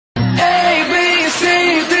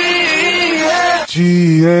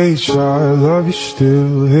TGH, I love you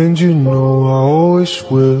still, and you know I always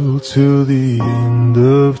will. Till the end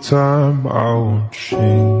of time, I won't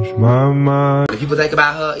change my mind. When people think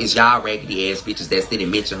about her, it's y'all raggedy ass bitches that sit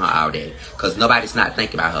and mention her all day. Cause nobody's not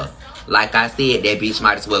thinking about her. Like I said, that bitch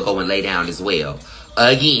might as well go and lay down as well.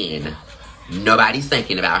 Again, nobody's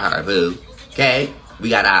thinking about her, boo. Okay? We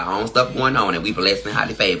got our own stuff going on, and we blessed and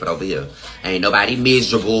highly favored over here. Ain't nobody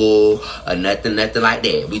miserable or nothing like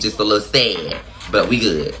that. We just a little sad, but we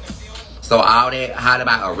good. So all that holler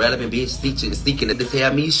about a relevant bitch seeking to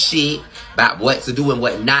tell me shit about what to do and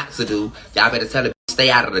what not to do, y'all better tell her stay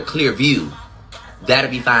out of the clear view. That'll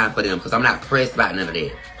be fine for them, because I'm not pressed about none of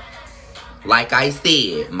that. Like I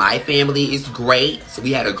said, my family is great. So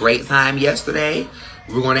we had a great time yesterday.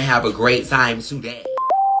 We're going to have a great time today.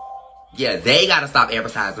 Yeah, they gotta stop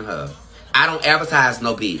advertising her. I don't advertise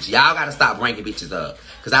no bitch. Y'all gotta stop bringing bitches up.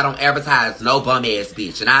 Because I don't advertise no bum-ass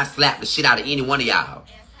bitch. And I slap the shit out of any one of y'all.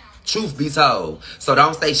 Truth be told. So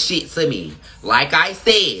don't say shit to me. Like I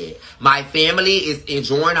said, my family is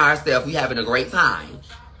enjoying ourselves. We having a great time.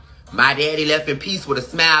 My daddy left in peace with a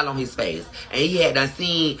smile on his face. And he had done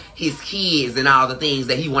seen his kids and all the things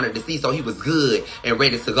that he wanted to see. So he was good and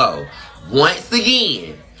ready to go. Once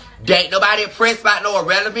again, there ain't nobody impressed about no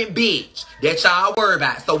irrelevant bitch that y'all worry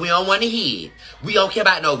about, so we don't want to hear it. We don't care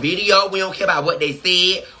about no video. We don't care about what they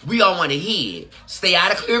said. We don't want to hear it. Stay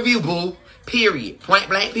out of clear view, boo. Period. Point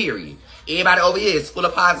blank, period. Everybody over here is full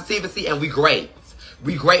of positivity, and we great.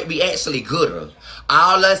 We great. We actually gooder.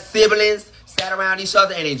 All us siblings sat around each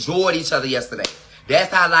other and enjoyed each other yesterday.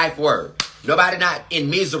 That's how life works. Nobody not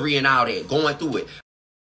in misery and all that, going through it.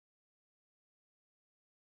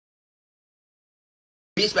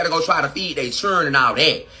 Bitch better go try to feed they churn and all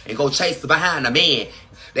that. And go chase behind a man.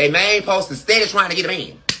 They main post is steady trying to get a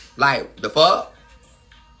man. Like, the fuck?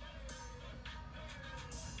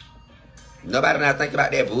 Nobody not think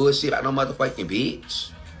about that bullshit about no motherfucking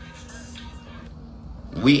bitch.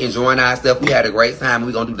 We enjoying ourselves. We had a great time.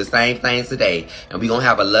 We gonna do the same thing today. And we gonna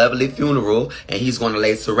have a lovely funeral. And he's gonna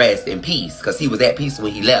lay to rest in peace. Because he was at peace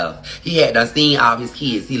when he left. He had done seen all his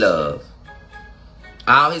kids he loved.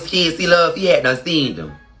 All his kids he loved, he had done seen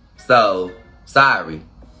them. So, sorry.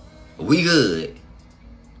 We good.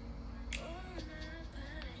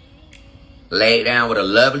 Laid down with a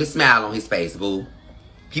lovely smile on his face, boo.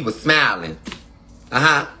 He was smiling.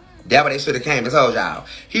 That's what they should have came and told y'all.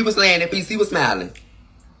 He was laying in peace, he was smiling.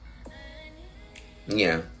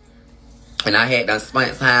 Yeah. And I had done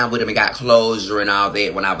spent time with him and got closure and all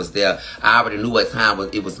that when I was there. I already knew what time was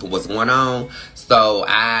going on. So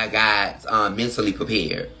I got mentally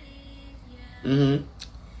prepared. I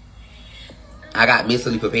got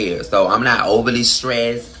mentally prepared. So I'm not overly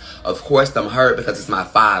stressed. Of course I'm hurt because it's my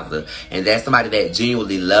father. And that's somebody that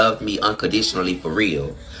genuinely loved me unconditionally for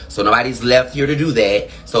real. So nobody's left here to do that.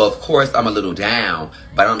 So of course I'm a little down.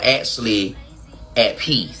 But I'm actually at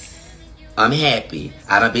peace. I'm happy.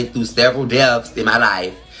 I done been through several deaths in my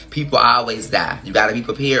life. People always die. You got to be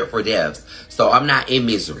prepared for deaths. So I'm not in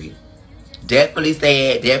misery. Definitely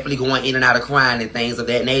sad. Definitely going in and out of crying and things of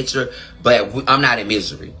that nature. But I'm not in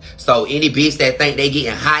misery. So any bitch that think they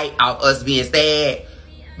getting hype off us being sad,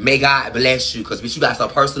 may God bless you. Because bitch, you got some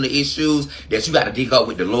personal issues that you got to dig up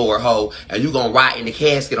with the Lord, ho. And you going to rot in the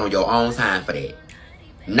casket on your own time for that.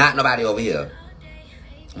 Not nobody over here.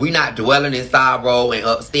 We not dwelling in sorrow and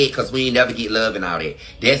upset because we ain't never get love and all that.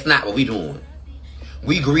 That's not what we doing.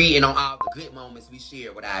 We grieving on all the good moments we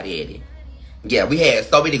shared with our daddy. Yeah, we had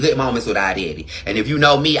so many good moments with our daddy. And if you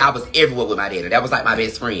know me, I was everywhere with my daddy. That was like my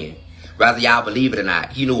best friend. Whether y'all believe it or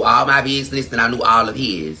not. He knew all my business and I knew all of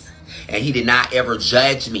his. And he did not ever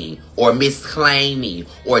judge me or misclaim me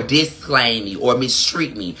or disclaim me or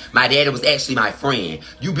mistreat me. My daddy was actually my friend.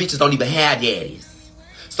 You bitches don't even have daddies.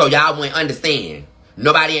 So y'all wouldn't understand.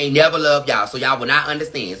 Nobody ain't never loved y'all, so y'all will not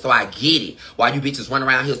understand. So I get it. Why you bitches run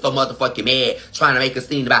around here so motherfucking mad, trying to make a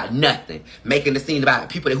scene about nothing. Making a scene about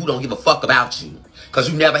people who don't give a fuck about you. Because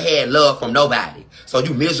you never had love from nobody. So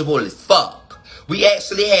you miserable as fuck. We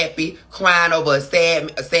actually happy, crying over a sad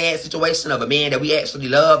situation of a man that we actually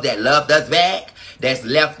love, that loved us back, that's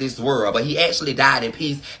left this world. But he actually died in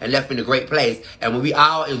peace and left in a great place. And when we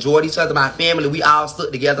all enjoyed each other, my family, we all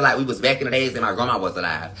stood together like we was back in the days that my grandma was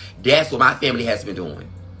alive. That's what my family has been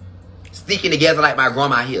doing. Sticking together like my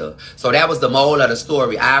grandma here. So that was the moral of the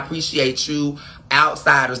story. I appreciate you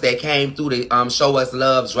outsiders that came through to show us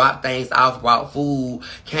love, drop things off, brought food,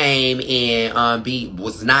 came and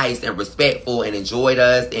was nice and respectful and enjoyed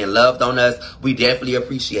us and loved on us. We definitely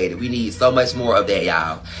appreciate it. We need so much more of that,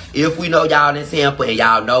 y'all. If we know y'all in Tampa and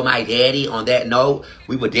y'all know my daddy, on that note,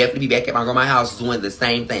 we would definitely be back at my grandma's house doing the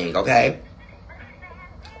same thing, okay?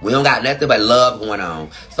 We don't got nothing but love going on.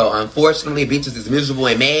 So unfortunately, bitches is miserable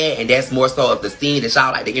and mad, and that's more so of the scene that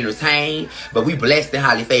y'all like to entertain. But we blessed and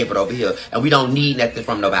highly favored over here, and we don't need nothing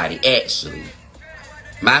from nobody, actually.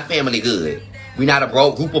 My family good. We not a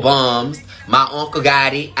broke group of bums. My uncle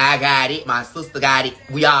got it, I got it, my sister got it,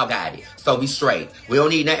 we all got it. So we straight. We don't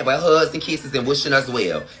need nothing but hugs and kisses and wishing us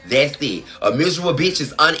well. That's it. A miserable bitch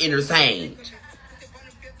is unentertained.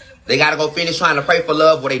 They gotta go finish trying to pray for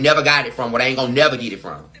love where they never got it from, where they ain't gonna never get it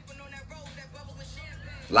from.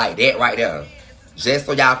 Like that right there. Just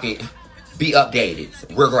so y'all can be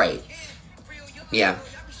updated. We're great. Yeah.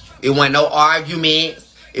 It wasn't no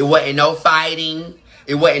arguments. It wasn't no fighting.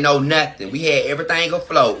 It wasn't no nothing. We had everything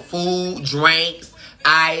afloat. Food, drinks,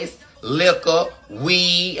 ice, liquor,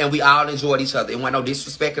 weed, and we all enjoyed each other. It wasn't no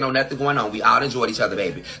disrespect or no nothing going on. We all enjoyed each other,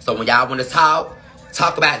 baby. So when y'all want to talk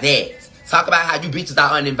about that. Talk about how you bitches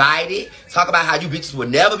are uninvited. Talk about how you bitches will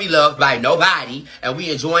never be loved by nobody. And we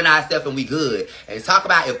enjoying ourselves and we good. And talk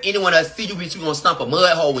about if anyone else see you, bitch, you gonna stump a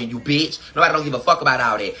mud hole in you, bitch. Nobody don't give a fuck about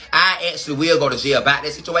all that. I actually will go to jail about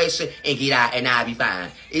that situation and get out and I'll be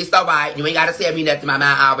fine. It's alright. You ain't gotta tell me nothing. My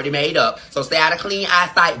mind already made up. So stay out of clean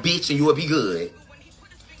eyesight, bitch, and you will be good.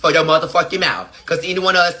 For your motherfucking mouth. Because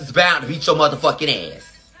anyone else is bound to beat your motherfucking ass.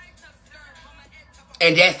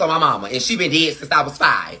 And that's on my mama. And she been dead since I was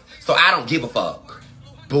 5. So I don't give a fuck.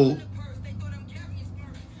 Boo.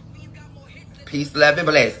 Peace, love, and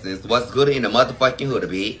blessings. What's good in the motherfucking hood,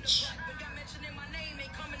 bitch?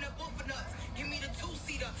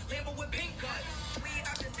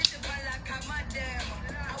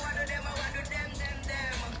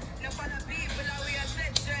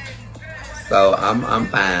 So I'm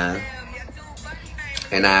fine.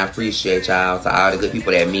 And I appreciate y'all. To all the good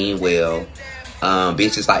people that mean well.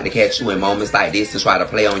 Bitches like to catch you in moments like this and try to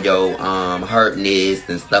play on your hurtness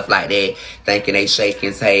and stuff like that, thinking they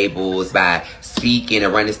shaking tables by speaking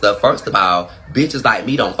and running stuff. First of all, bitches like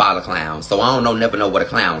me don't follow clowns, so I don't never know what a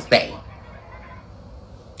clown say.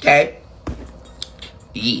 Okay?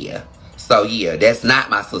 Yeah. So yeah, that's not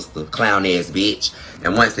my sister, clown ass bitch.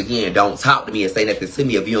 And once again, don't talk to me and say nothing to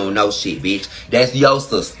me if you don't know shit, bitch. That's your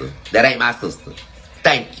sister. That ain't my sister.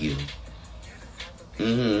 Thank you.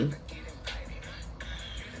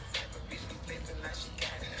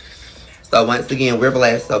 So once again, we're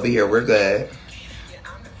blessed over here. We're good.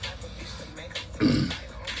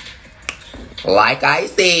 Like I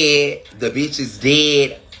said, the bitch is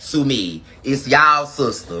dead to me. It's y'all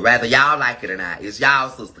sister. Rather y'all like it or not. It's y'all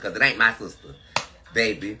sister because it ain't my sister.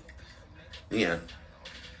 Baby. Yeah.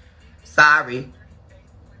 Sorry.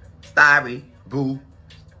 Sorry. Boo.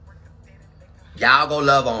 Y'all go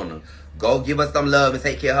love on her. Go give her some love and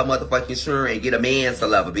take care of her motherfucking insurance and get a man to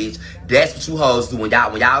love her, bitch. That's what you hoes do when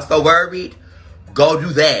y'all so worried. Go do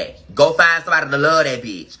that. Go find somebody to love that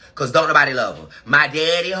bitch. Because don't nobody love her. My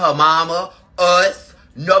daddy, her mama, us,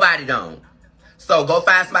 nobody don't. So go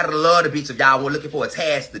find somebody to love the bitch if y'all were looking for a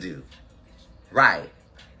task to do. Right.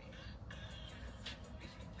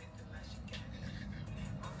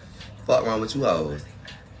 Fuck wrong with you hoes.